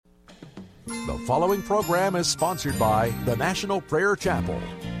The following program is sponsored by the National Prayer Chapel.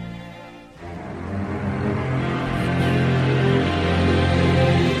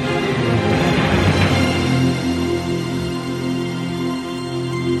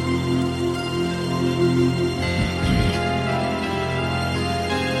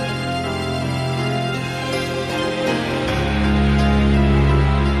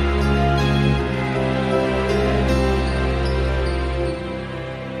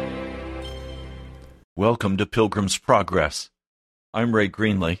 Welcome to Pilgrim's Progress. I'm Ray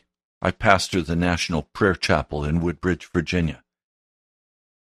Greenley. I pastor the National Prayer Chapel in Woodbridge, Virginia.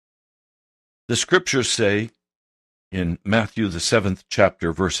 The scriptures say in Matthew, the 7th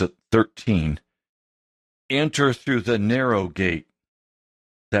chapter, verse 13, enter through the narrow gate,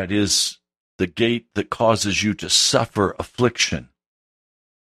 that is, the gate that causes you to suffer affliction.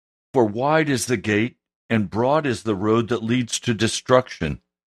 For wide is the gate, and broad is the road that leads to destruction,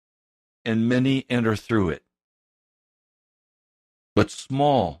 and many enter through it. But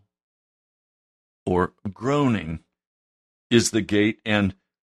small, or groaning, is the gate, and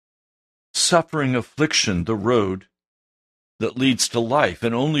suffering affliction the road that leads to life,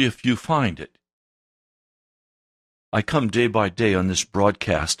 and only a few find it. I come day by day on this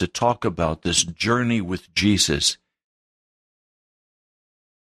broadcast to talk about this journey with Jesus.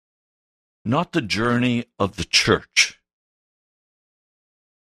 Not the journey of the church,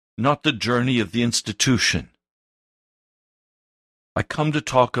 not the journey of the institution. I come to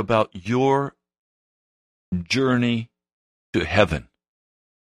talk about your journey to heaven.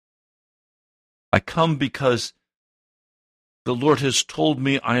 I come because the Lord has told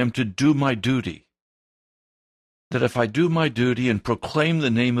me I am to do my duty. That if I do my duty and proclaim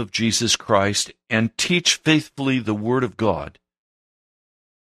the name of Jesus Christ and teach faithfully the Word of God,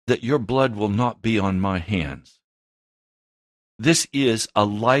 that your blood will not be on my hands. This is a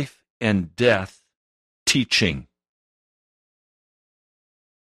life and death teaching.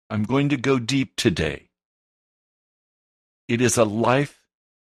 I'm going to go deep today. It is a life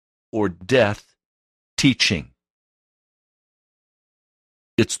or death teaching.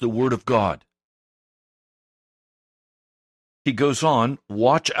 It's the Word of God. He goes on,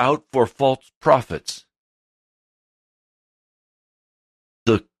 watch out for false prophets.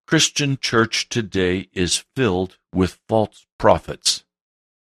 The Christian church today is filled with false prophets,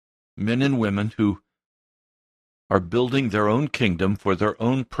 men and women who are building their own kingdom for their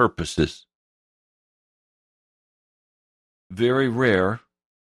own purposes. Very rare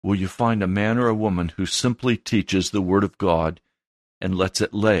will you find a man or a woman who simply teaches the Word of God and lets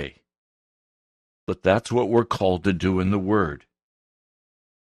it lay. But that's what we're called to do in the Word.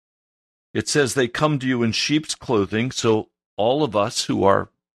 It says they come to you in sheep's clothing, so all of us who are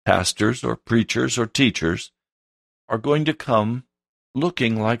pastors or preachers or teachers are going to come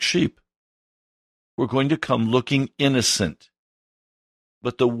looking like sheep. We're going to come looking innocent.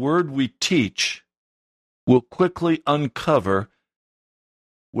 But the word we teach will quickly uncover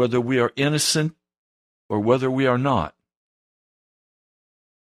whether we are innocent or whether we are not.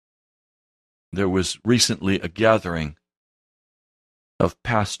 There was recently a gathering of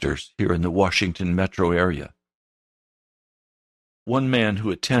pastors here in the Washington metro area. One man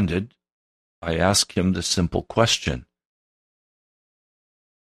who attended, I asked him the simple question,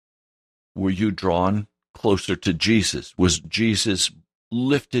 were you drawn closer to Jesus? Was Jesus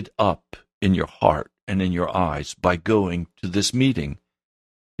lifted up in your heart and in your eyes by going to this meeting?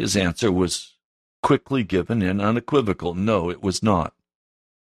 His answer was quickly given and unequivocal. No, it was not.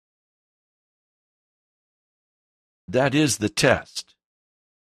 That is the test.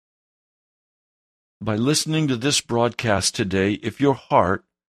 By listening to this broadcast today, if your heart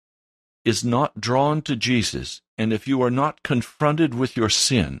is not drawn to Jesus, and if you are not confronted with your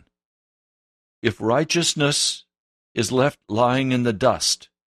sin, if righteousness is left lying in the dust,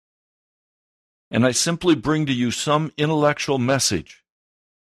 and I simply bring to you some intellectual message,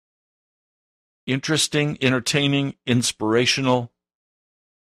 interesting, entertaining, inspirational,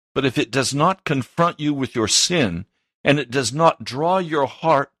 but if it does not confront you with your sin, and it does not draw your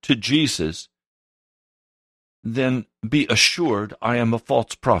heart to Jesus, then be assured I am a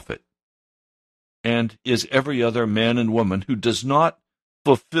false prophet, and is every other man and woman who does not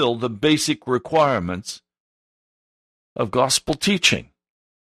fulfill the basic requirements of gospel teaching.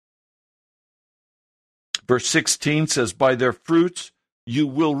 Verse 16 says, by their fruits you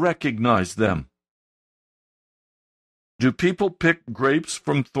will recognize them. Do people pick grapes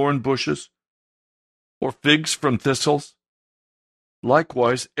from thorn bushes or figs from thistles?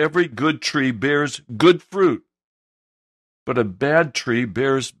 Likewise, every good tree bears good fruit, but a bad tree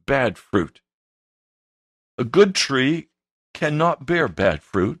bears bad fruit. A good tree cannot bear bad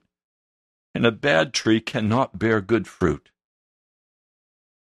fruit, and a bad tree cannot bear good fruit.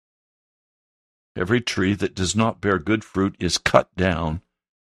 Every tree that does not bear good fruit is cut down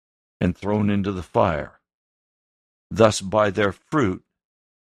and thrown into the fire. Thus, by their fruit,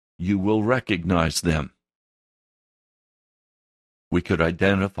 you will recognize them. We could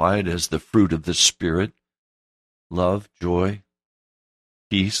identify it as the fruit of the Spirit: love, joy,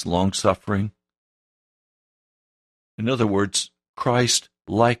 peace, long-suffering. In other words,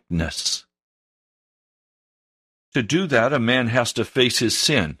 Christ-likeness. To do that, a man has to face his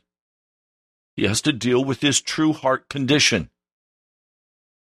sin. He has to deal with his true heart condition.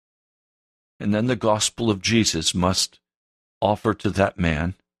 And then the gospel of Jesus must offer to that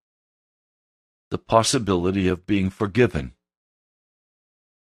man the possibility of being forgiven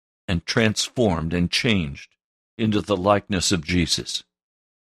and transformed and changed into the likeness of Jesus.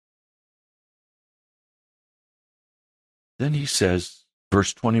 Then he says,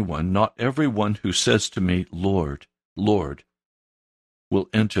 verse 21, "Not everyone who says to me, 'Lord, Lord,' will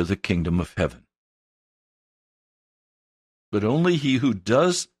enter the kingdom of heaven, but only he who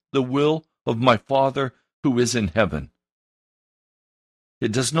does the will of my Father who is in heaven."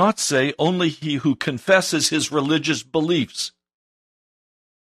 It does not say only he who confesses his religious beliefs.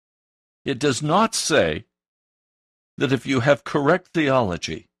 It does not say that if you have correct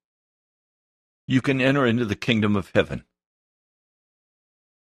theology, you can enter into the kingdom of heaven.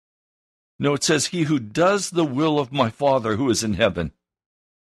 No, it says he who does the will of my Father who is in heaven.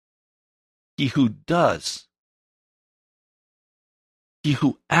 He who does. He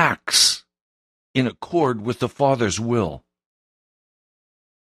who acts in accord with the Father's will.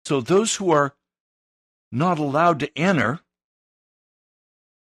 So those who are not allowed to enter,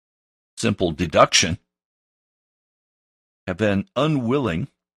 simple deduction, have been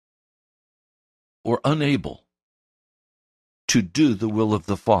unwilling or unable to do the will of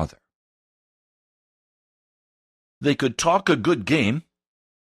the Father. They could talk a good game,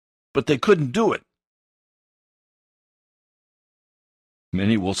 but they couldn't do it.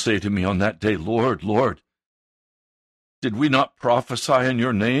 Many will say to me on that day, "Lord, Lord, did we not prophesy in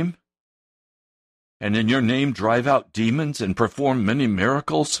your name, and in your name drive out demons and perform many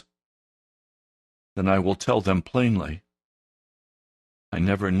miracles?" Then I will tell them plainly, "I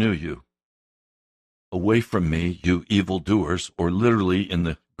never knew you. Away from me, you evildoers," or literally in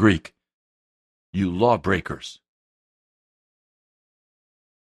the Greek, "you lawbreakers."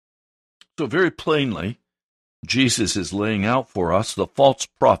 So very plainly, Jesus is laying out for us the false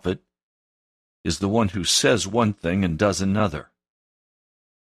prophet is the one who says one thing and does another.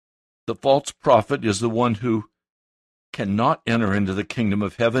 The false prophet is the one who cannot enter into the kingdom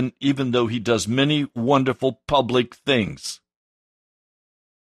of heaven, even though he does many wonderful public things.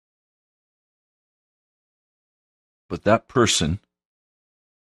 But that person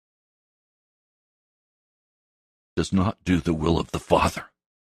does not do the will of the Father.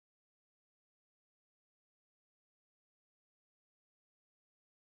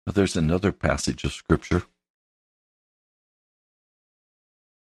 Now, there's another passage of Scripture.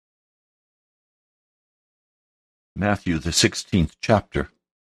 Matthew, the 16th chapter.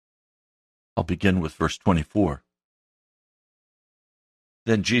 I'll begin with verse 24.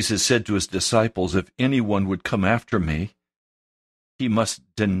 Then Jesus said to his disciples, "If anyone would come after me, he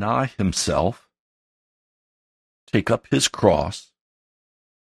must deny himself, take up his cross,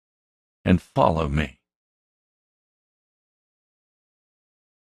 and follow me."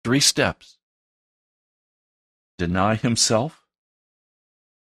 3 steps. Deny himself,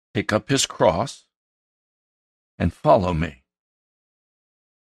 take up his cross, and follow me.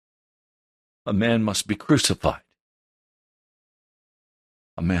 A man must be crucified.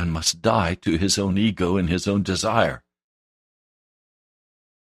 A man must die to his own ego and his own desire.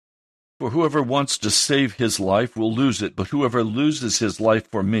 For whoever wants to save his life will lose it, but whoever loses his life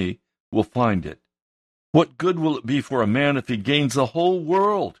for me will find it. What good will it be for a man if he gains the whole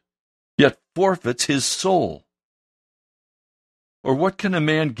world, yet forfeits his soul? Or what can a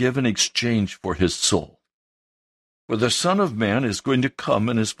man give in exchange for his soul? For the Son of Man is going to come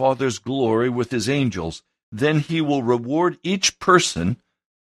in his Father's glory with his angels. Then he will reward each person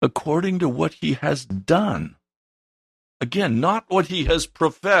according to what he has done. Again, not what he has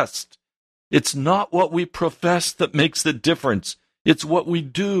professed. It's not what we profess that makes the difference. It's what we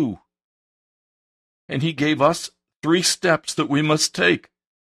do. And he gave us 3 steps that we must take.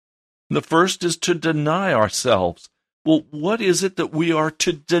 The first is to deny ourselves. Well, what is it that we are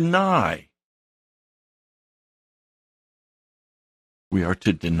to deny? We are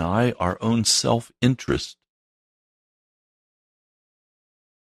to deny our own self-interest.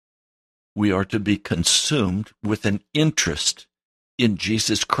 We are to be consumed with an interest in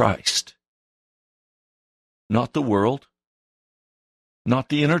Jesus Christ. not the world, not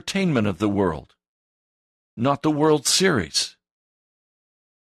the entertainment of the world, not the World Series.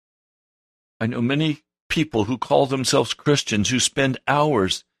 I know many people who call themselves Christians who spend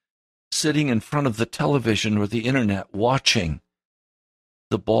hours sitting in front of the television or the internet watching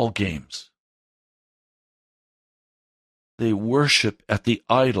the ball games. They worship at the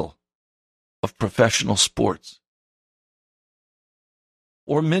idol of professional sports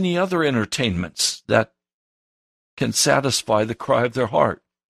or many other entertainments that can satisfy the cry of their heart.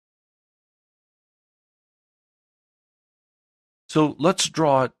 So let's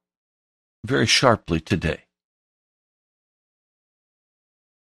draw it very sharply today.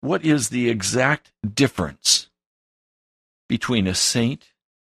 What is the exact difference between a saint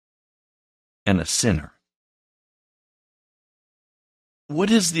and a sinner?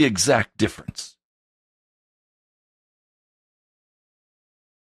 What is the exact difference?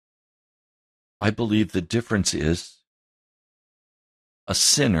 I believe the difference is a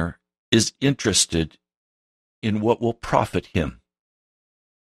sinner is interested in what will profit him,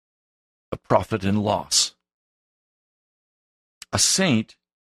 a profit and loss. A saint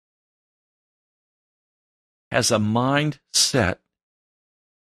has a mind set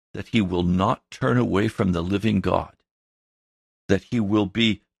that he will not turn away from the living God, that he will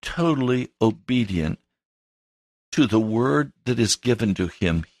be totally obedient to the word that is given to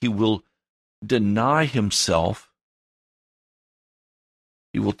him. He will deny himself.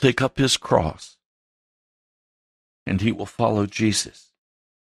 He will take up his cross, and he will follow Jesus.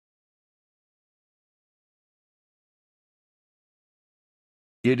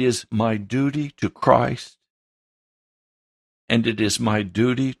 It is my duty to Christ, and it is my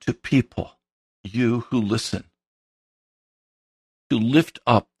duty to people, you who listen, to lift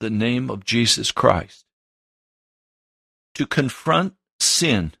up the name of Jesus Christ, to confront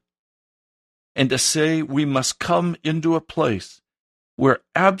sin, and to say we must come into a place where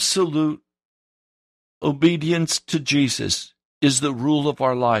absolute obedience to Jesus is the rule of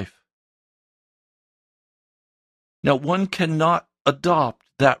our life. Now, one cannot adopt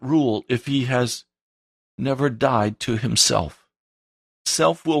that rule if he has never died to himself.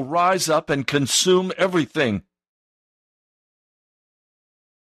 Self will rise up and consume everything.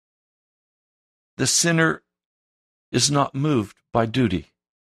 The sinner is not moved by duty.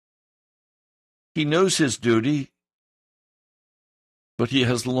 He knows his duty, but he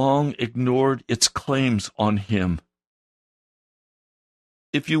has long ignored its claims on him.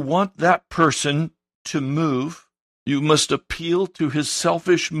 If you want that person to move, you must appeal to his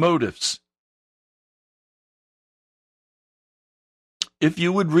selfish motives. If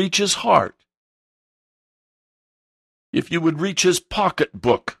you would reach his heart, if you would reach his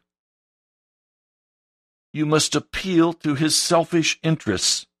pocketbook, you must appeal to his selfish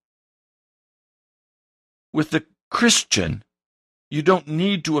interests. With the Christian, you don't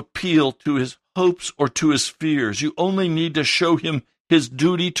need to appeal to his hopes or to his fears. You only need to show him his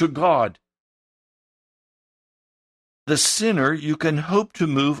duty to God. The sinner you can hope to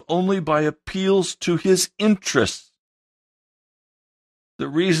move only by appeals to his interests. The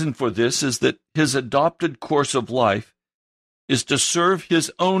reason for this is that his adopted course of life is to serve his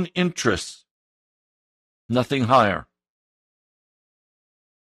own interests, nothing higher.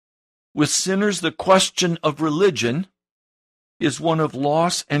 With sinners, the question of religion is one of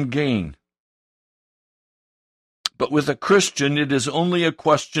loss and gain. But with a Christian, it is only a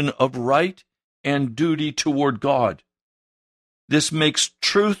question of right and duty toward God. This makes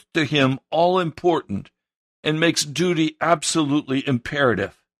truth to him all important and makes duty absolutely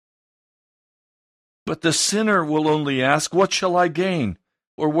imperative. But the sinner will only ask, what shall I gain,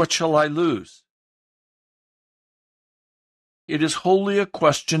 or what shall I lose? It is wholly a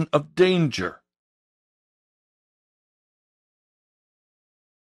question of danger.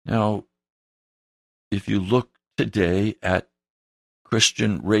 Now, if you look today at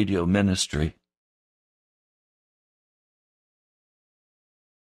Christian radio ministry,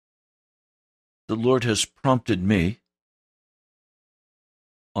 the Lord has prompted me,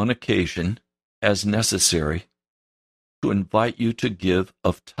 on occasion, as necessary, to invite you to give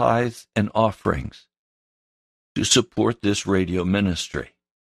of tithes and offerings to support this radio ministry.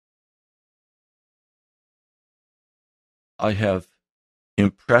 I have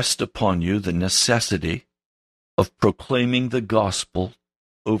impressed upon you the necessity of proclaiming the gospel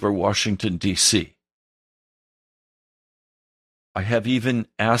over Washington, D.C. I have even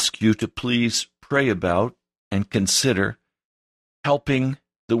asked you to please pray about and consider helping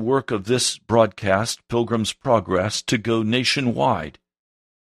the work of this broadcast, Pilgrim's Progress, to go nationwide.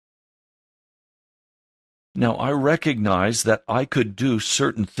 Now, I recognize that I could do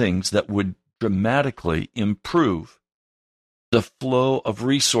certain things that would dramatically improve the flow of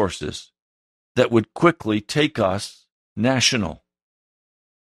resources that would quickly take us national.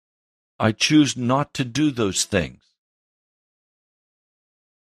 I choose not to do those things.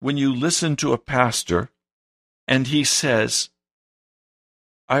 When you listen to a pastor and he says,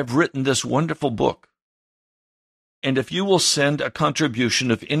 I've written this wonderful book, and if you will send a contribution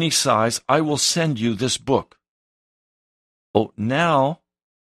of any size, I will send you this book. Oh, now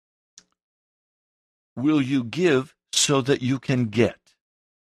will you give so that you can get?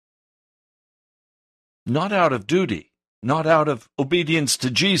 Not out of duty, not out of obedience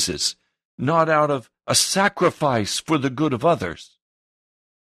to Jesus, not out of a sacrifice for the good of others.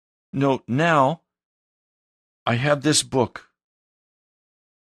 No, now I have this book.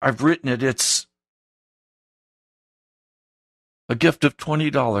 I've written it. It's a gift of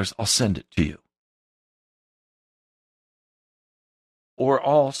 $20. I'll send it to you. Or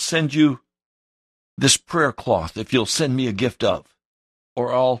I'll send you this prayer cloth if you'll send me a gift of.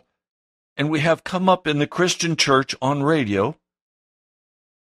 And we have come up in the Christian church on radio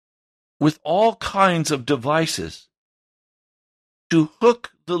with all kinds of devices to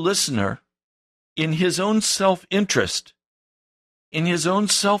hook the listener in his own self-interest, in his own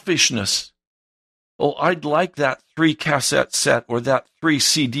selfishness. Oh, I'd like that 3-cassette set or that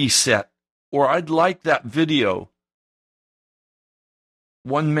 3-CD set, or I'd like that video.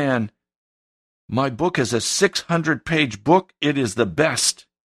 One man, my book is a 600-page book. It is the best.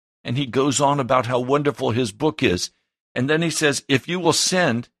 And he goes on about how wonderful his book is. And then he says, if you will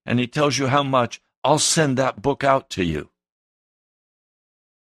send, and he tells you how much, I'll send that book out to you.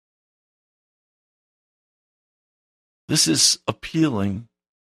 This is appealing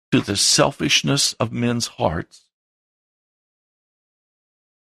to the selfishness of men's hearts.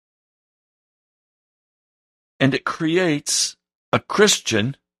 And it creates a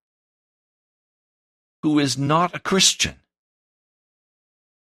Christian who is not a Christian.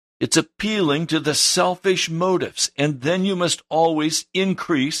 It's appealing to the selfish motives, and then you must always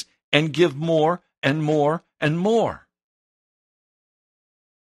increase and give more and more and more.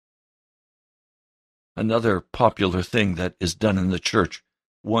 Another popular thing that is done in the church,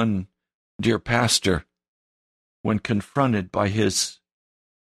 one dear pastor, when confronted by his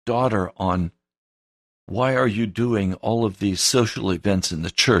daughter on, why are you doing all of these social events in the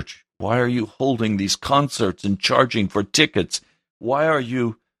church? Why are you holding these concerts and charging for tickets? Why are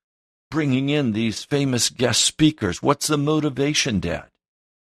you bringing in these famous guest speakers? What's the motivation, Dad?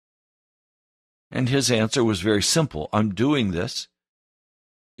 And his answer was very simple. I'm doing this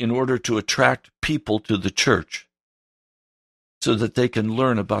in order to attract people to the church so that they can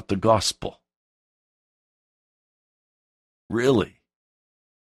learn about the gospel. Really?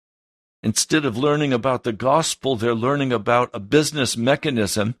 Instead of learning about the gospel, they're learning about a business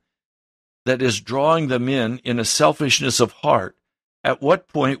mechanism that is drawing them in a selfishness of heart. At what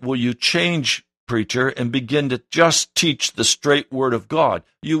point will you change, preacher, and begin to just teach the straight word of God?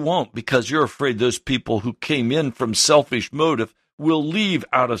 You won't, because you're afraid those people who came in from selfish motive will leave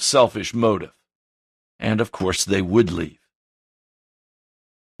out of selfish motive. And of course they would leave.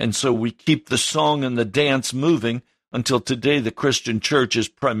 And so we keep the song and the dance moving until today the Christian church is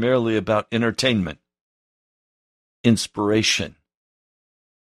primarily about entertainment, inspiration,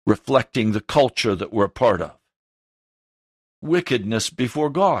 reflecting the culture that we're a part of. Wickedness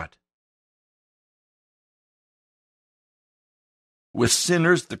before God. With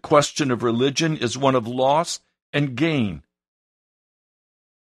sinners, the question of religion is one of loss and gain.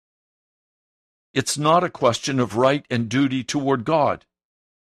 It's not a question of right and duty toward God.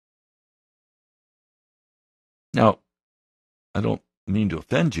 Now, I don't mean to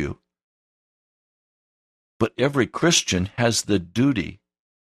offend you, but every Christian has the duty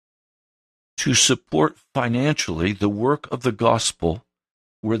to support financially the work of the gospel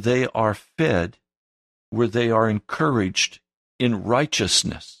where they are fed, where they are encouraged in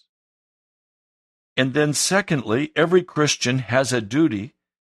righteousness. And then secondly, every Christian has a duty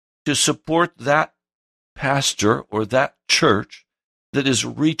to support that pastor or that church that is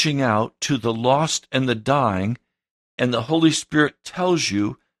reaching out to the lost and the dying, and the Holy Spirit tells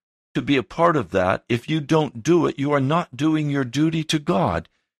you to be a part of that. If you don't do it, you are not doing your duty to God.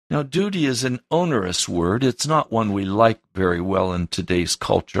 Now, duty is an onerous word. It's not one we like very well in today's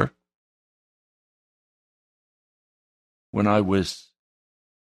culture. When I was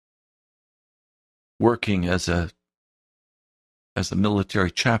working as a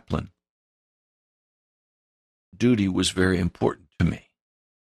military chaplain, duty was very important to me.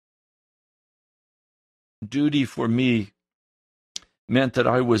 Duty for me meant that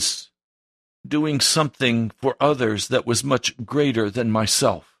I was doing something for others that was much greater than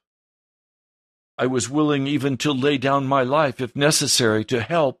myself. I was willing even to lay down my life, if necessary, to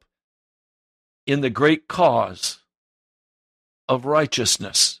help in the great cause of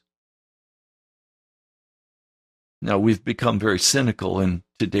righteousness. Now, we've become very cynical in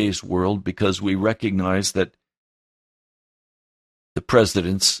today's world because we recognize that the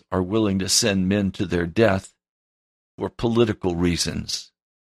presidents are willing to send men to their death for political reasons,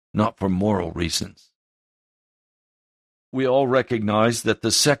 not for moral reasons. We all recognize that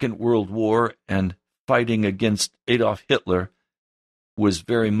the Second World War and fighting against Adolf Hitler was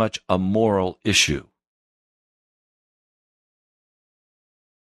very much a moral issue.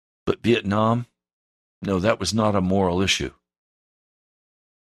 But Vietnam, no, that was not a moral issue.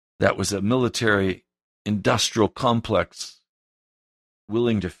 That was a military industrial complex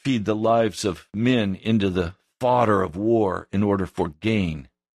willing to feed the lives of men into the fodder of war in order for gain.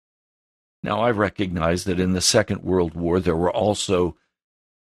 Now, I recognize that in the Second World War, there were also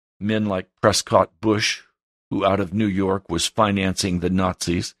men like Prescott Bush, who out of New York was financing the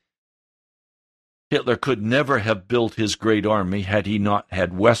Nazis. Hitler could never have built his great army had he not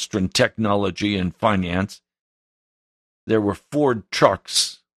had Western technology and finance. There were Ford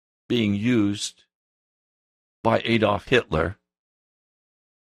trucks being used by Adolf Hitler.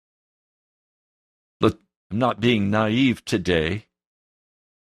 But I'm not being naive today,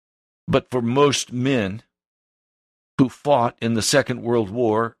 but for most men who fought in the Second World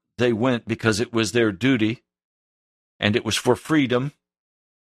War, they went because it was their duty, and it was for freedom,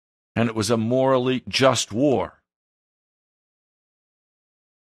 and it was a morally just war.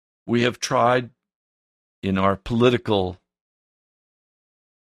 We have tried in our political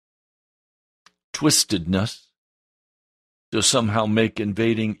twistedness to somehow make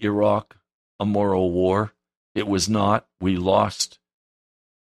invading Iraq a moral war. It was not. We lost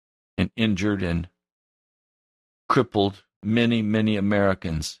and injured and crippled many, many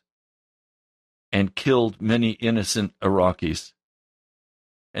Americans and killed many innocent Iraqis.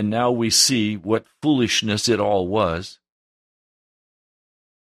 And now we see what foolishness it all was.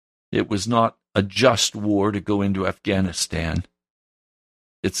 It was not a just war to go into Afghanistan.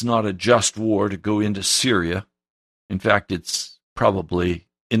 It's not a just war to go into Syria. In fact, it's probably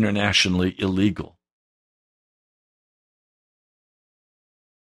internationally illegal.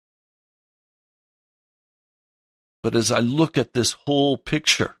 But as I look at this whole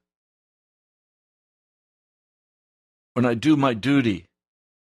picture, when I do my duty,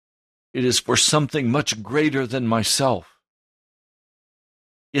 it is for something much greater than myself.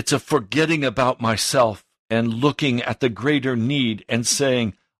 It's a forgetting about myself and looking at the greater need and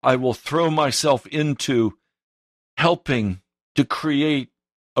saying, I will throw myself into helping to create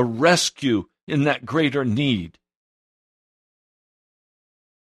a rescue in that greater need.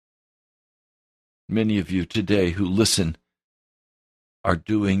 Many of you today who listen are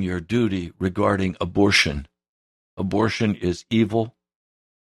doing your duty regarding abortion. Abortion is evil.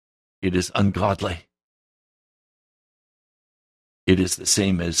 It is ungodly. It is the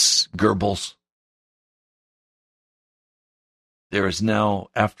same as Goebbels. There is now,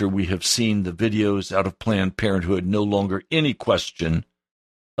 after we have seen the videos out of Planned Parenthood, no longer any question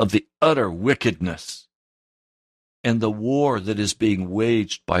of the utter wickedness and the war that is being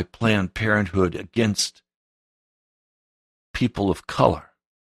waged by Planned Parenthood against people of color.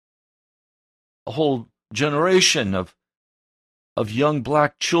 A whole generation of young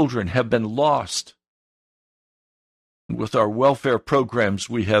black children have been lost. With our welfare programs,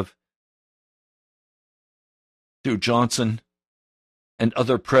 we have, through Johnson and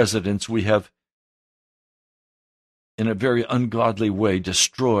other presidents, we have, in a very ungodly way,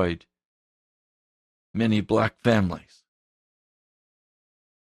 destroyed many black families.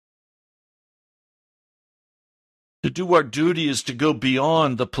 To do our duty is to go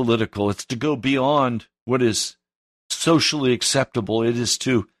beyond the political. It's to go beyond what is socially acceptable. It is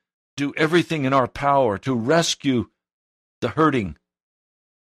to do everything in our power to rescue the hurting,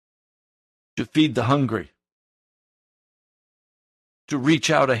 to feed the hungry, to reach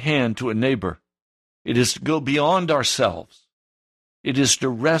out a hand to a neighbor. It is to go beyond ourselves. It is to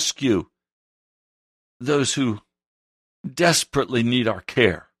rescue those who desperately need our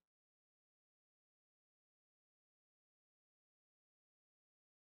care.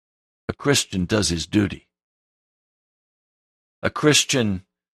 A Christian does his duty. A Christian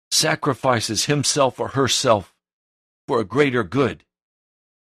sacrifices himself or herself for a greater good,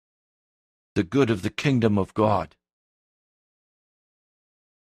 the good of the kingdom of God.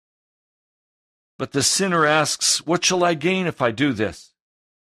 But the sinner asks, what shall I gain if I do this?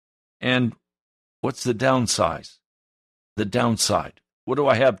 And what's the downside? The downside. What do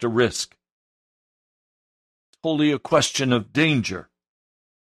I have to risk? It's wholly a question of danger.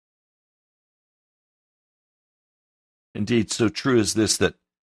 Indeed, so true is this that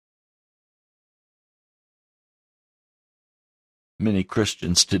many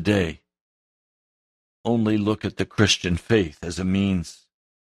Christians today only look at the Christian faith as a means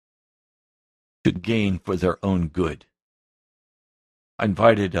to gain for their own good. I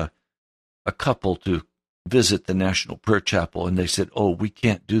invited a couple to visit the National Prayer Chapel, and they said, "Oh, we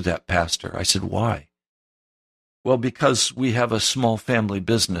can't do that, Pastor." I said, "Why?" "Well, because we have a small family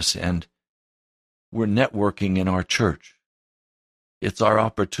business, and we're networking in our church. It's our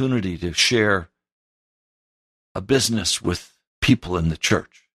opportunity to share a business with people in the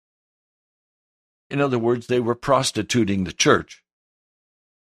church." In other words, they were prostituting the church.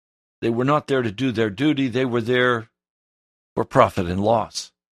 They were not there to do their duty. They were there for profit and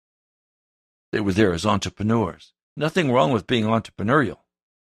loss. They were there as entrepreneurs. Nothing wrong with being entrepreneurial,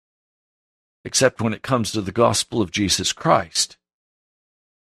 except when it comes to the gospel of Jesus Christ.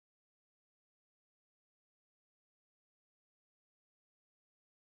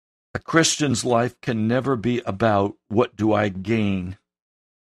 A Christian's life can never be about what do I gain?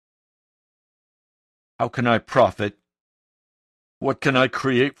 How can I profit? What can I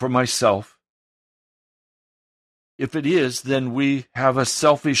create for myself? If it is, then we have a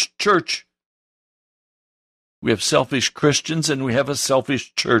selfish church. We have selfish Christians and we have a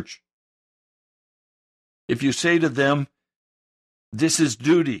selfish church. If you say to them, "This is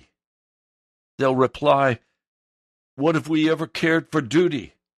duty," they'll reply, "What have we ever cared for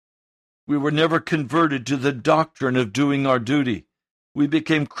duty? We were never converted to the doctrine of doing our duty. We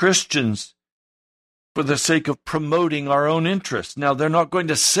became Christians for the sake of promoting our own interests." Now, they're not going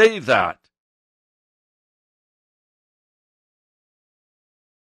to say that.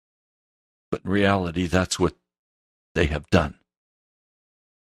 But in reality, that's what they have done.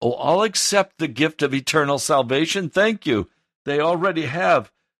 "Oh, I'll accept the gift of eternal salvation. Thank you." They already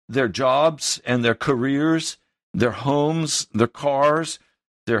have their jobs and their careers, their homes, their cars,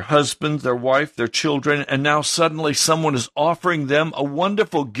 their husband, their wife, their children, and now suddenly someone is offering them a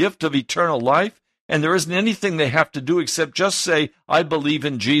wonderful gift of eternal life, and there isn't anything they have to do except just say, "I believe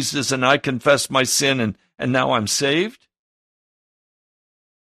in Jesus and I confess my sin, and now I'm saved."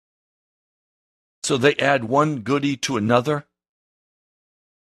 So they add one goody to another.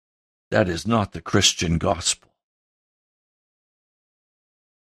 That is not the Christian gospel.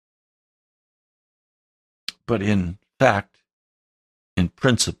 But in fact, in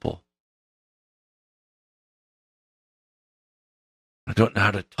principle, I don't know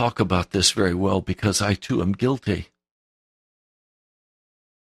how to talk about this very well because I too am guilty.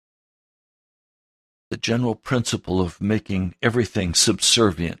 The general principle of making everything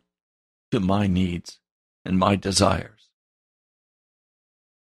subservient to my needs and my desires.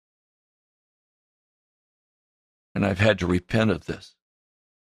 And I've had to repent of this.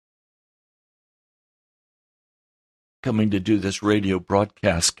 Coming to do this radio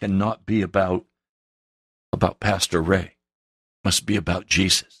broadcast cannot be about Pastor Ray. It must be about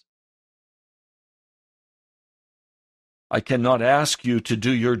Jesus. I cannot ask you to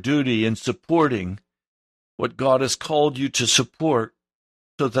do your duty in supporting what God has called you to support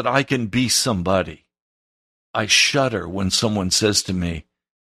so that I can be somebody. I shudder when someone says to me,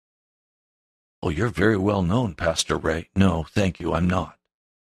 "Oh, you're very well known, Pastor Ray." No, thank you, I'm not.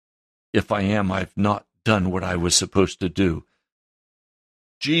 If I am, I've not done what I was supposed to do.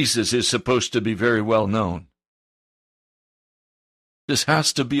 Jesus is supposed to be very well known. This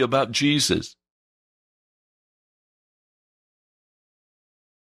has to be about Jesus.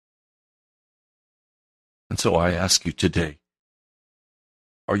 And so I ask you today,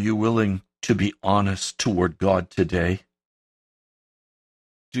 are you willing to be honest toward God today?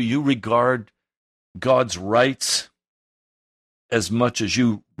 Do you regard God's rights as much as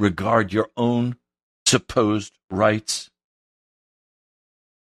you regard your own supposed rights?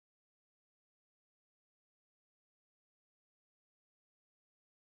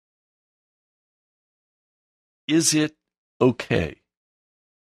 Is it okay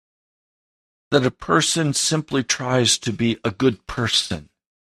that a person simply tries to be a good person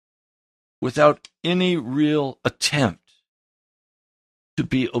without any real attempt to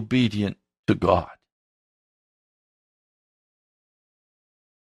be obedient to God?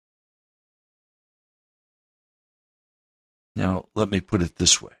 Now, let me put it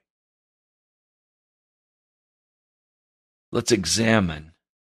this way. Let's examine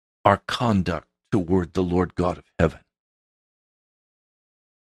our conduct toward the Lord God of heaven.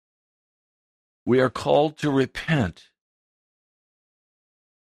 We are called to repent.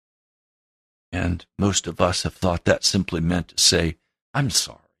 And most of us have thought that simply meant to say, "I'm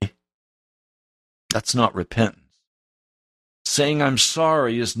sorry." That's not repentance. Saying "I'm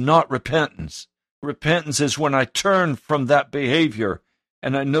sorry" is not repentance. Repentance is when I turn from that behavior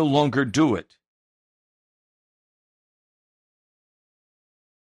and I no longer do it.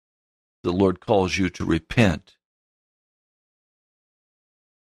 The Lord calls you to repent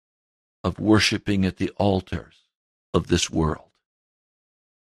of worshiping at the altars of this world.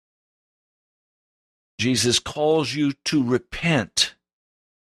 Jesus calls you to repent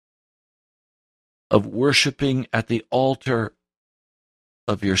of worshiping at the altar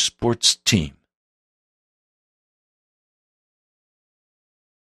of your sports team.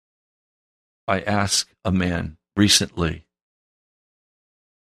 I asked a man recently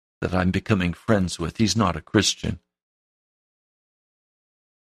that I'm becoming friends with. He's not a Christian.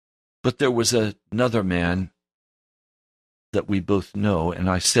 But there was another man that we both know, and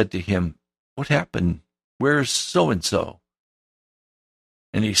I said to him, "What happened? Where's so-and-so?"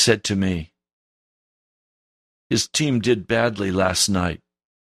 And he said to me, "His team did badly last night.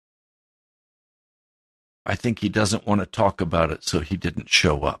 I think he doesn't want to talk about it, so he didn't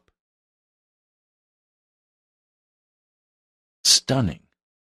show up." Stunning.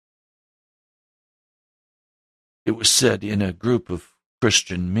 It was said in a group of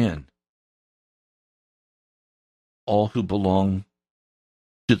Christian men, all who belong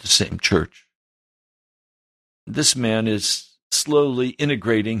to the same church. This man is slowly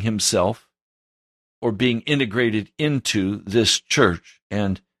integrating himself or being integrated into this church,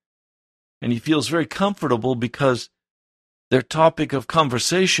 and he feels very comfortable because their topic of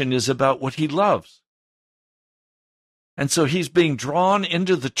conversation is about what he loves. And so he's being drawn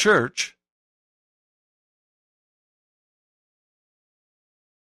into the church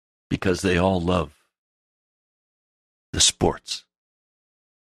because they all love the sports.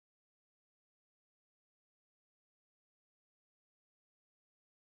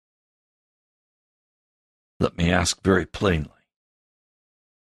 Let me ask very plainly.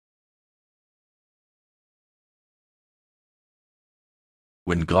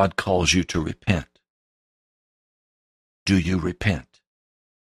 When God calls you to repent, do you repent?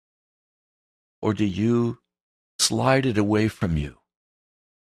 Or do you slide it away from you?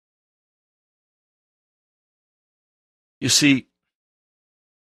 You see,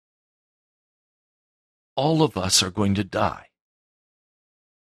 all of us are going to die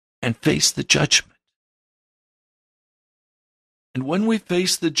and face the judgment. And when we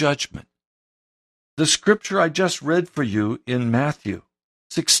face the judgment, the scripture I just read for you in Matthew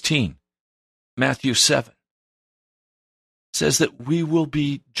 16, Matthew 7, says that we will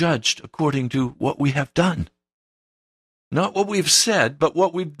be judged according to what we have done. Not what we've said, but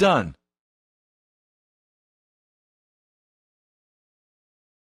what we've done.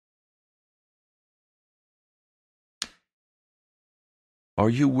 Are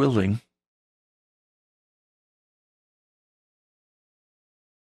you willing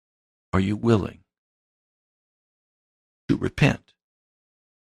to repent?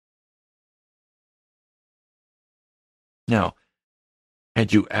 Now,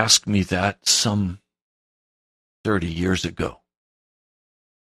 had you asked me that some 30 years ago,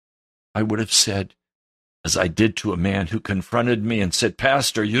 I would have said, as I did to a man who confronted me and said,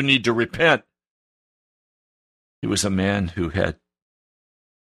 "Pastor, you need to repent." He was a man who had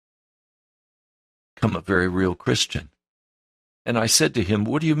become a very real Christian. And I said to him,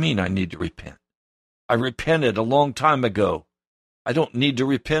 "What do you mean I need to repent? I repented a long time ago. I don't need to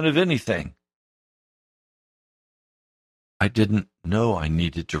repent of anything." I didn't know I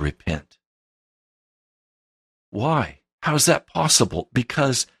needed to repent. Why? How is that possible?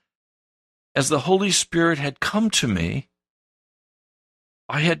 Because as the Holy Spirit had come to me,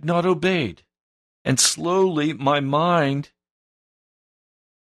 I had not obeyed. And slowly my mind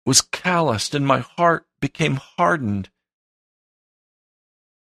was calloused and my heart became hardened.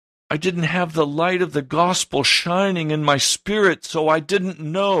 I didn't have the light of the gospel shining in my spirit, so I didn't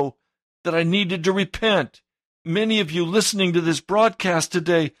know that I needed to repent. Many of you listening to this broadcast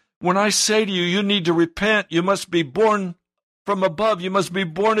today, when I say to you, you need to repent, you must be born from above, you must be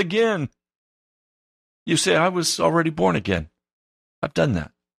born again. You say, "I was already born again. I've done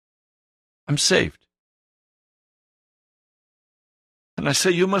that. I'm saved." And I say,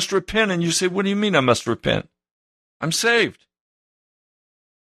 "You must repent." And you say, "What do you mean I must repent? I'm saved."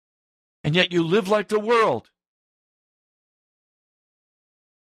 And yet you live like the world.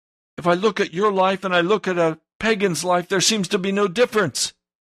 If I look at your life and I look at a pagan's life, there seems to be no difference.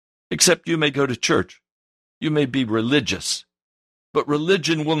 Except you may go to church. You may be religious. But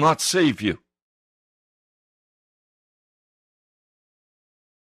religion will not save you.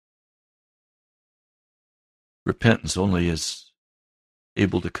 Repentance only is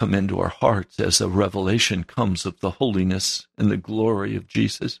able to come into our hearts as a revelation comes of the holiness and the glory of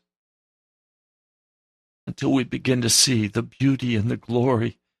Jesus. until we begin to see the beauty and the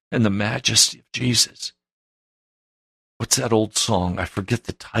glory and the majesty of Jesus. What's that old song? I forget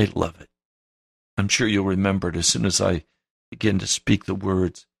the title of it. I'm sure you'll remember it as soon as I begin to speak the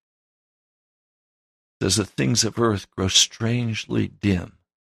words. It says, the things of earth grow strangely dim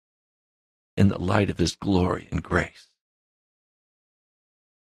in the light of his glory and grace.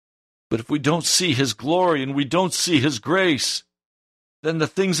 But if we don't see his glory and we don't see his grace, then the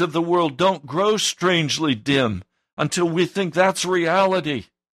things of the world don't grow strangely dim until we think that's reality.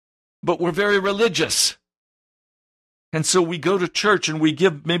 But we're very religious. And so we go to church and we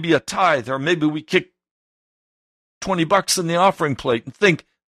give maybe a tithe, or maybe we kick $20 in the offering plate and think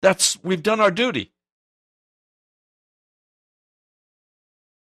we've done our duty.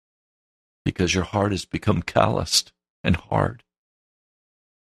 Because your heart has become calloused and hard.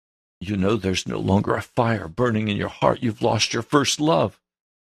 You know there's no longer a fire burning in your heart. You've lost your first love.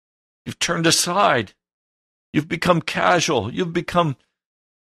 You've turned aside. You've become casual. You've become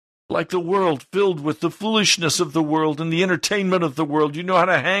like the world, filled with the foolishness of the world and the entertainment of the world. You know how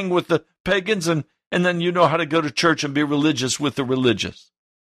to hang with the pagans, and then you know how to go to church and be religious with the religious.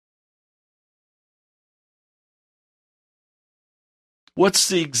 What's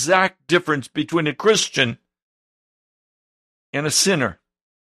the exact difference between a Christian and a sinner?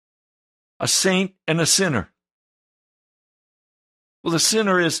 A saint and a sinner? Well, the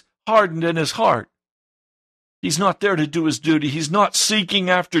sinner is hardened in his heart. He's not there to do his duty. He's not seeking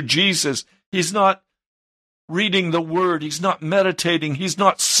after Jesus. He's not reading the Word. He's not meditating. He's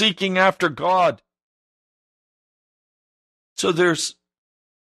not seeking after God. So there's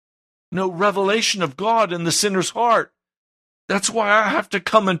no revelation of God in the sinner's heart. That's why I have to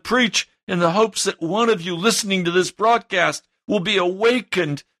come and preach in the hopes that one of you listening to this broadcast will be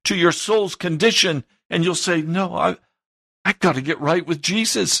awakened to your soul's condition, and you'll say, no, I've got to get right with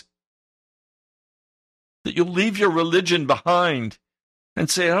Jesus. That you'll leave your religion behind and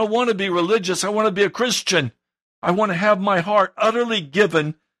say, I don't want to be religious. I want to be a Christian. I want to have my heart utterly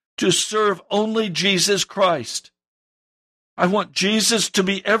given to serve only Jesus Christ. I want Jesus to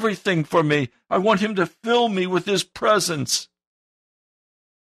be everything for me. I want him to fill me with his presence.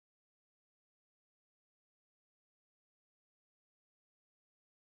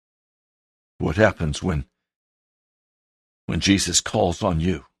 What happens when Jesus calls on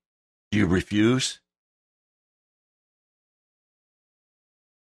you? Do you refuse?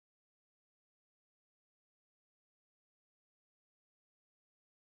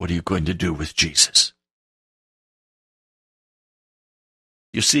 What are you going to do with Jesus?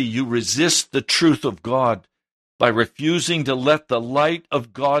 You see, you resist the truth of God by refusing to let the light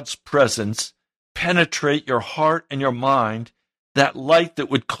of God's presence penetrate your heart and your mind, that light that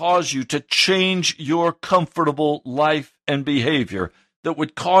would cause you to change your comfortable life and behavior, that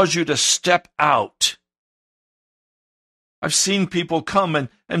would cause you to step out. I've seen people come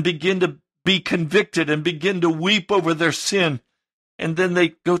and begin to be convicted and begin to weep over their sin. And then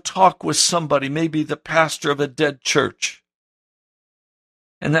they go talk with somebody, maybe the pastor of a dead church.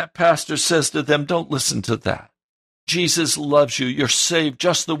 And that pastor says to them, don't listen to that. Jesus loves you. You're saved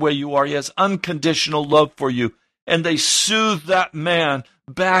just the way you are. He has unconditional love for you. And they soothe that man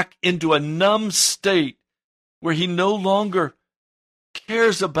back into a numb state where he no longer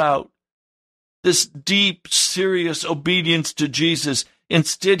cares about this deep, serious obedience to Jesus.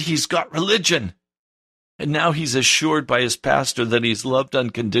 Instead, he's got religion. And now he's assured by his pastor that he's loved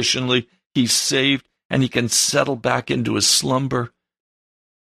unconditionally, he's saved, and he can settle back into his slumber.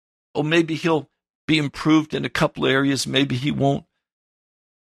 Oh, maybe he'll be improved in a couple of areas. Maybe he won't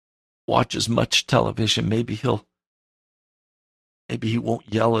watch as much television. Maybe he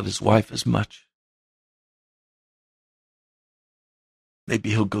won't yell at his wife as much.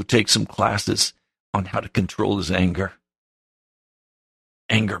 Maybe he'll go take some classes on how to control his anger.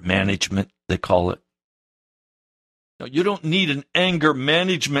 Anger management, they call it. No, you don't need an anger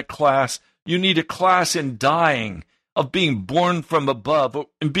management class. You need a class in dying, of being born from above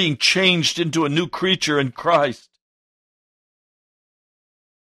and being changed into a new creature in Christ.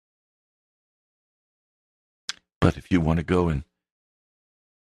 But if you want to go and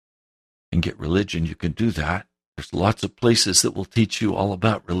get religion, you can do that. There's lots of places that will teach you all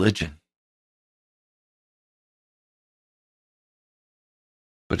about religion.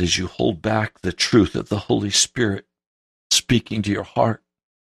 But as you hold back the truth of the Holy Spirit speaking to your heart,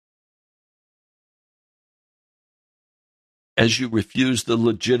 as you refuse the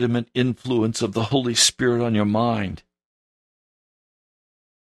legitimate influence of the Holy Spirit on your mind,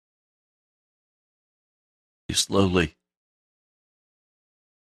 you slowly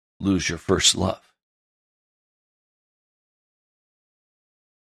lose your first love.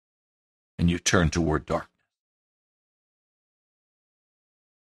 And you turn toward darkness.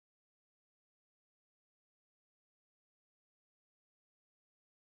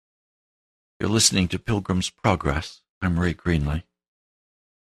 You're listening to Pilgrim's Progress. I'm Ray Greenley,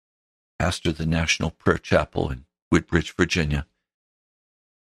 pastor of the National Prayer Chapel in Woodbridge, Virginia.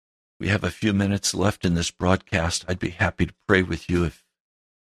 We have a few minutes left in this broadcast. I'd be happy to pray with you if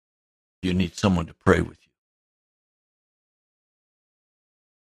you need someone to pray with you.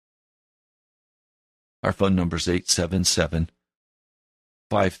 Our phone number is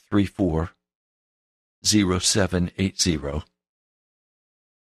 877-534-0780.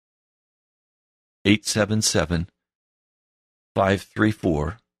 877-534-0780.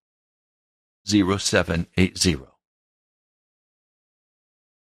 If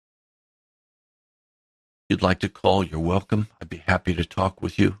you'd like to call, you're welcome. I'd be happy to talk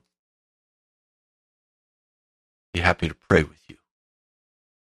with you. Be happy to pray with you.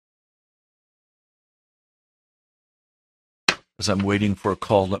 As I'm waiting for a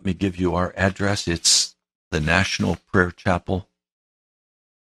call, let me give you our address. It's the National Prayer Chapel,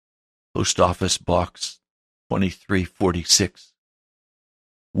 Post Office Box 2346,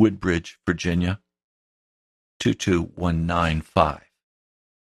 Woodbridge, Virginia, 22195.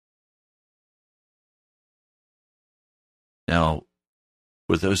 Now,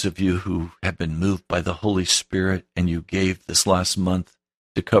 for those of you who have been moved by the Holy Spirit and you gave this last month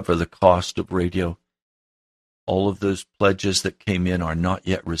to cover the cost of radio, all of those pledges that came in are not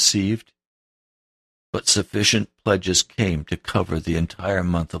yet received, but sufficient pledges came to cover the entire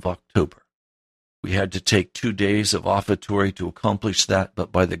month of October. We had to take 2 days of offertory to accomplish that,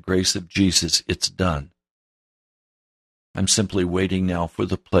 but by the grace of Jesus, it's done. I'm simply waiting now for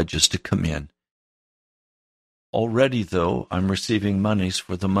the pledges to come in. Already, though, I'm receiving monies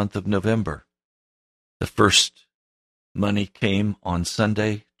for the month of November. The first money came on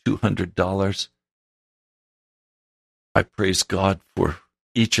Sunday, $200. I praise God for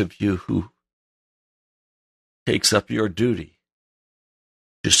each of you who takes up your duty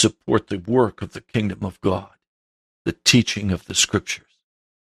to support the work of the kingdom of God, the teaching of the Scriptures.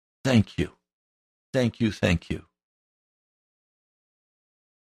 Thank you. Thank you, thank you.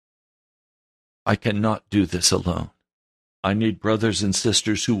 I cannot do this alone. I need brothers and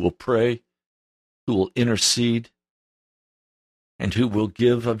sisters who will pray, who will intercede, and who will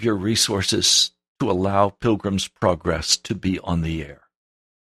give of your resources to allow Pilgrim's Progress to be on the air.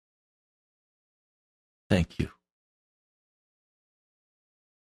 Thank you.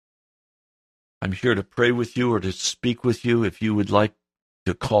 I'm here to pray with you or to speak with you. If you would like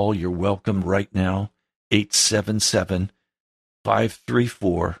to call, you're welcome right now.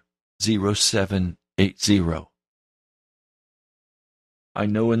 877-534-0780. I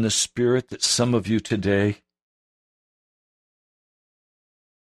know in the Spirit that some of you today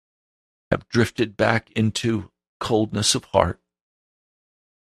have drifted back into coldness of heart.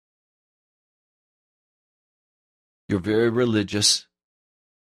 You're very religious,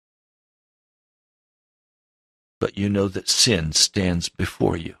 but you know that sin stands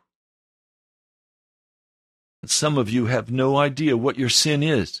before you. And some of you have no idea what your sin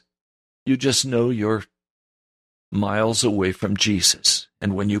is. You just know you're miles away from Jesus.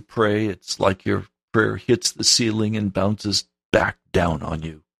 And when you pray, it's like your prayer hits the ceiling and bounces back down on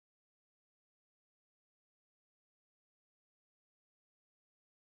you.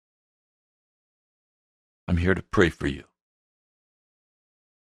 I'm here to pray for you.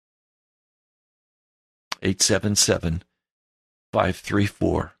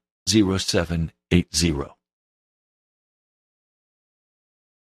 877-534-0780.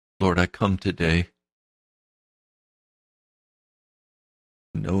 Lord, I come today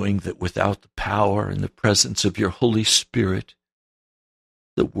knowing that without the power and the presence of your Holy Spirit,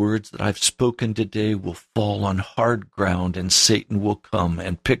 the words that I've spoken today will fall on hard ground, and Satan will come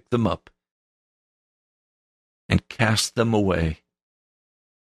and pick them up and cast them away.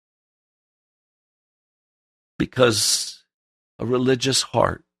 Because a religious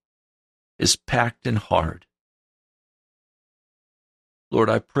heart is packed and hard. Lord,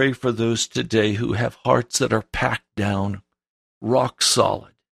 I pray for those today who have hearts that are packed down, rock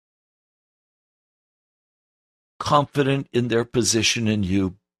solid, confident in their position in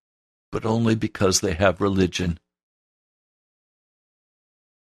you, but only because they have religion.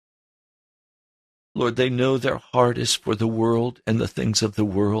 Lord, they know their heart is for the world and the things of the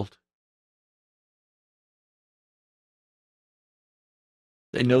world.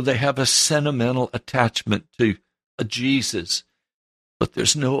 They know they have a sentimental attachment to a Jesus, but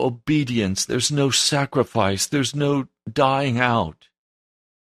there's no obedience, there's no sacrifice, there's no dying out.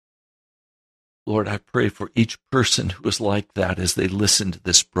 Lord, I pray for each person who is like that as they listen to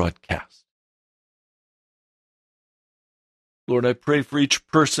this broadcast. Lord, I pray for each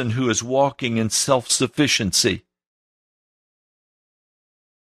person who is walking in self-sufficiency.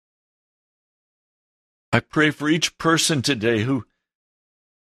 I pray for each person today who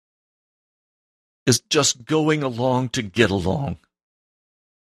is just going along to get along,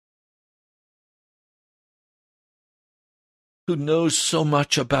 who knows so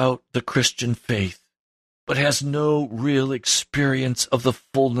much about the Christian faith, but has no real experience of the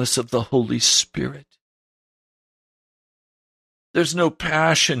fullness of the Holy Spirit. There's no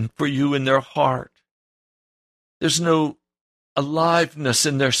passion for you in their heart. There's no aliveness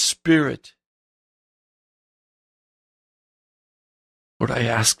in their spirit. Lord, I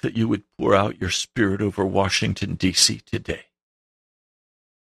ask that you would pour out your Spirit over Washington, D.C. today.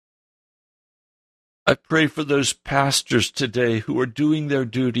 I pray for those pastors today who are doing their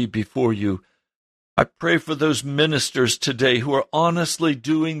duty before you. I pray for those ministers today who are honestly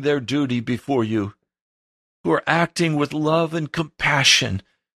doing their duty before you, who are acting with love and compassion,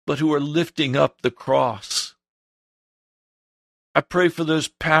 but who are lifting up the cross. I pray for those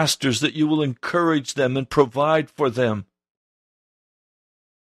pastors that you will encourage them and provide for them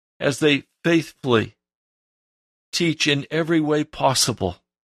as they faithfully teach in every way possible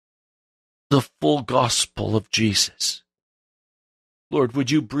the full gospel of Jesus. Lord,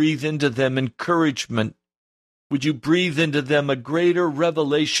 would you breathe into them encouragement? Would you breathe into them a greater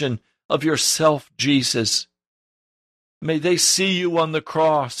revelation of yourself, Jesus? May they see you on the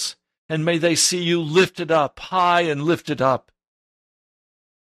cross, and may they see you lifted up, high and lifted up.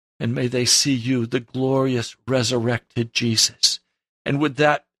 And may they see you, the glorious resurrected Jesus. And would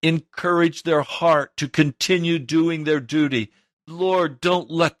that encourage their heart to continue doing their duty? Lord,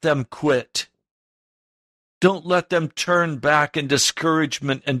 don't let them quit. Don't let them turn back in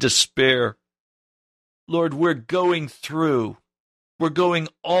discouragement and despair. Lord, we're going through. We're going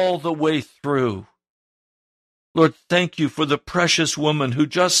all the way through. Lord, thank you for the precious woman who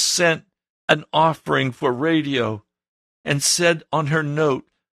just sent an offering for radio and said on her note,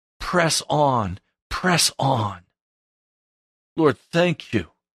 press on, press on. Lord, thank you.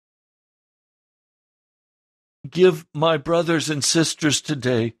 Give my brothers and sisters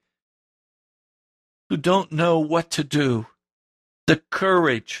today who don't know what to do the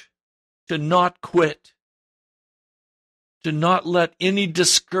courage to not quit, to not let any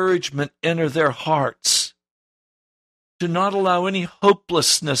discouragement enter their hearts, to not allow any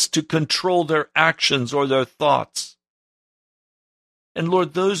hopelessness to control their actions or their thoughts. And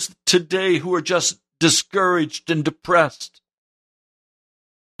Lord, those today who are just discouraged and depressed,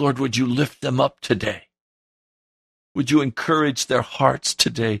 Lord, would you lift them up today? Would you encourage their hearts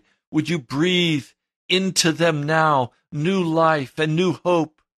today? Would you breathe into them now new life and new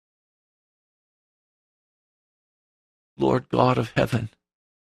hope? Lord God of heaven,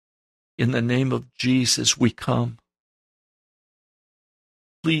 in the name of Jesus we come,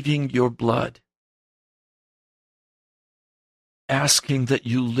 pleading your blood, asking that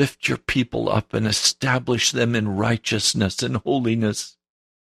you lift your people up and establish them in righteousness and holiness.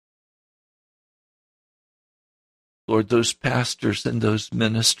 Lord, those pastors and those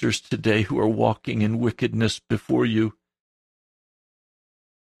ministers today who are walking in wickedness before you,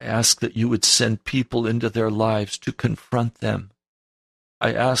 I ask that you would send people into their lives to confront them.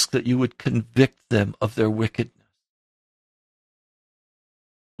 I ask that you would convict them of their wickedness.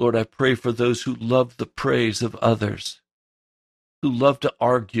 Lord, I pray for those who love the praise of others, who love to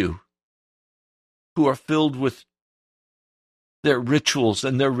argue, who are filled with their rituals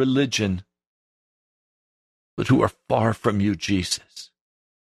and their religion, but who are far from you, Jesus.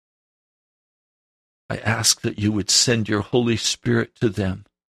 I ask that you would send your Holy Spirit to them.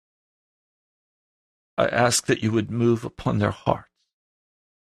 I ask that you would move upon their hearts.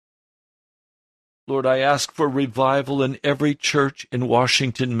 Lord, I ask for revival in every church in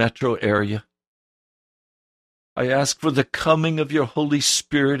Washington metro area. I ask for the coming of your Holy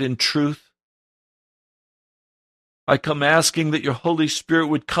Spirit in truth. I come asking that your Holy Spirit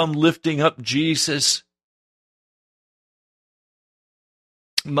would come lifting up Jesus.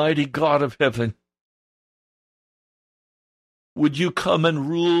 Mighty God of heaven, would you come and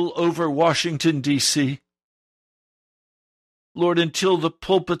rule over Washington, D.C.? Lord, until the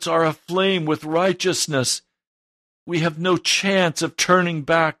pulpits are aflame with righteousness, we have no chance of turning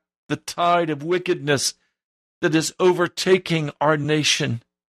back the tide of wickedness that is overtaking our nation.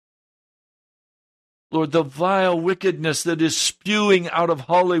 Lord, the vile wickedness that is spewing out of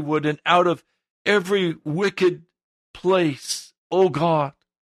Hollywood and out of every wicked place, oh God,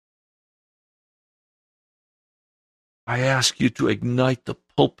 I ask you to ignite the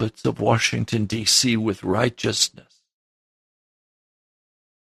pulpits of Washington, D.C. with righteousness.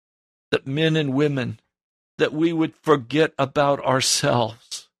 That men and women, that we would forget about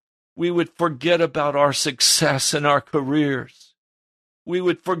ourselves. We would forget about our success and our careers. We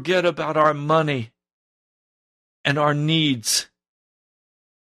would forget about our money. and our needs.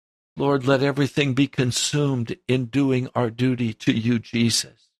 Lord, let everything be consumed in doing our duty to you,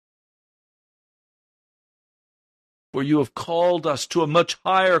 Jesus. For you have called us to a much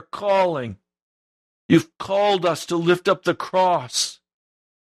higher calling. You've called us to lift up the cross.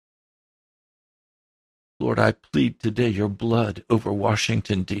 Lord, I plead today your blood over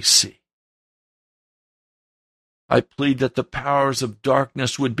Washington, D.C. I plead that the powers of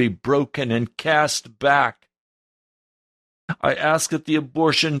darkness would be broken and cast back. I ask that the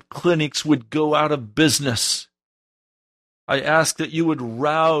abortion clinics would go out of business. I ask that you would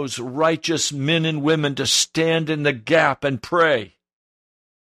rouse righteous men and women to stand in the gap and pray.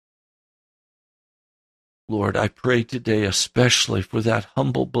 Lord, I pray today especially for that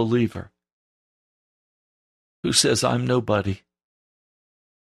humble believer who says, I'm nobody.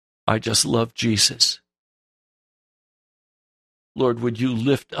 I just love Jesus. Lord, would you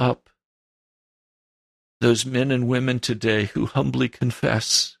lift up those men and women today who humbly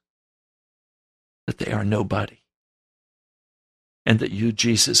confess that they are nobody and that you,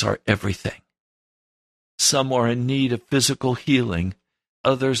 Jesus, are everything. Some are in need of physical healing.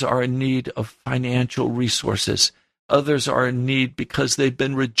 Others are in need of financial resources. Others are in need because they've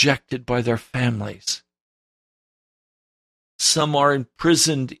been rejected by their families. Some are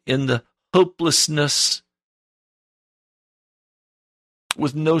imprisoned in the hopelessness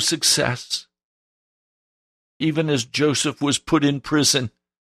with no success. Even as Joseph was put in prison,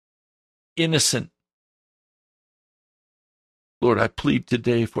 innocent. Lord, I plead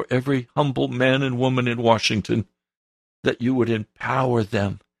today for every humble man and woman in Washington that you would empower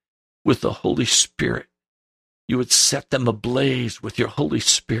them with the Holy Spirit. You would set them ablaze with your Holy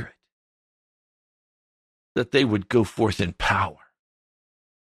Spirit, that they would go forth in power.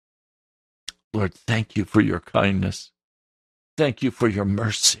 Lord, thank you for your kindness. Thank you for your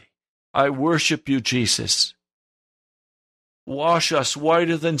mercy. I worship you, Jesus. Wash us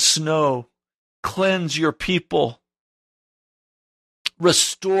whiter than snow. Cleanse your people.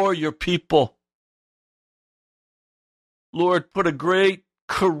 Restore your people. Lord, put a great,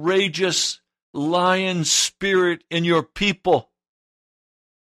 courageous lion spirit in your people,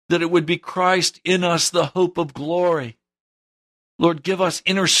 that it would be Christ in us, the hope of glory. Lord, give us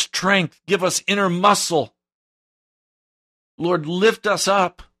inner strength. Give us inner muscle. Lord, lift us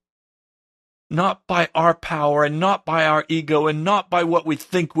up, not by our power and not by our ego and not by what we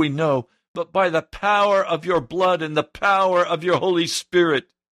think we know, but by the power of your blood and the power of your Holy Spirit.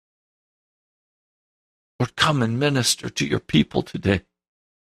 Lord, come and minister to your people today.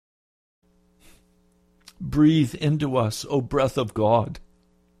 Breathe into us, O breath of God.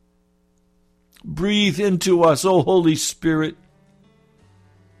 Breathe into us, O Holy Spirit,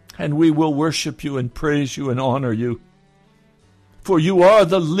 and we will worship you and praise you and honor you. For you are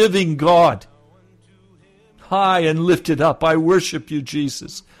the living God, high and lifted up. I worship you,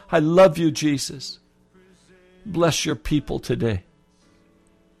 Jesus. I love you, Jesus. Bless your people today.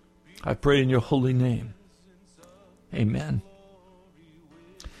 I pray in your holy name. Amen.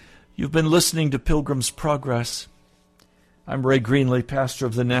 You've been listening to Pilgrim's Progress. I'm Ray Greenley, pastor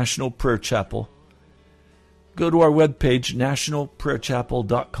of the National Prayer Chapel. Go to our webpage,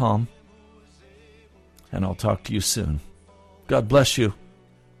 nationalprayerchapel.com, and I'll talk to you soon. God bless you.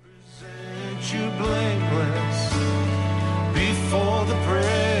 Present you blameless before the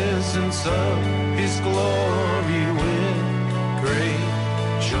presence of His glory with great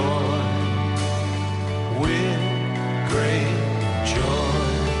joy, with great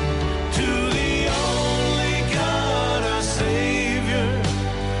joy. To the only God, our Savior,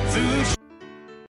 through